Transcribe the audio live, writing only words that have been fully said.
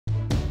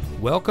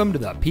Welcome to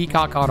the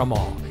Peacock Auto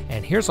Mall,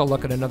 and here's a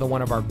look at another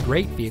one of our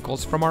great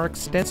vehicles from our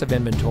extensive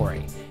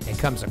inventory. It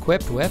comes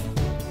equipped with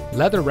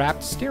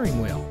leather-wrapped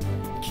steering wheel,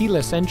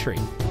 keyless entry,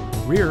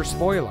 rear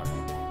spoiler,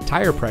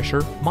 tire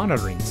pressure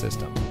monitoring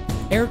system,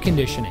 air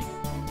conditioning,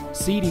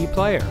 CD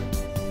player,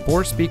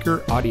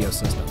 4-speaker audio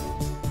system,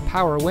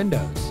 power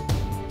windows,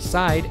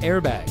 side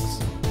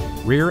airbags,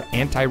 rear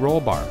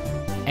anti-roll bar,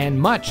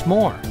 and much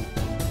more.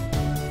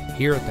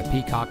 Here at the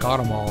Peacock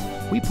Auto Mall,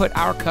 we put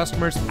our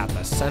customers at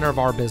the center of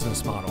our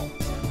business model.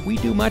 We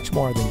do much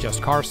more than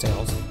just car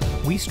sales.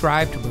 We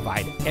strive to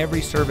provide every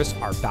service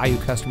our value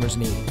customers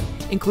need,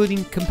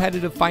 including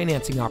competitive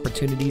financing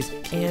opportunities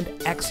and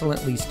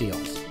excellent lease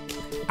deals.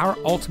 Our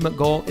ultimate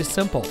goal is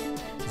simple: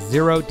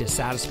 0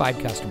 dissatisfied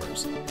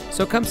customers.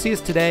 So come see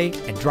us today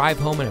and drive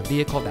home in a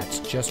vehicle that's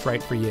just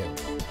right for you.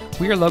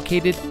 We are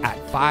located at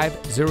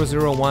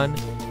 5001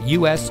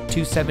 US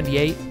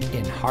 278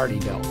 in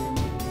Hardeeville.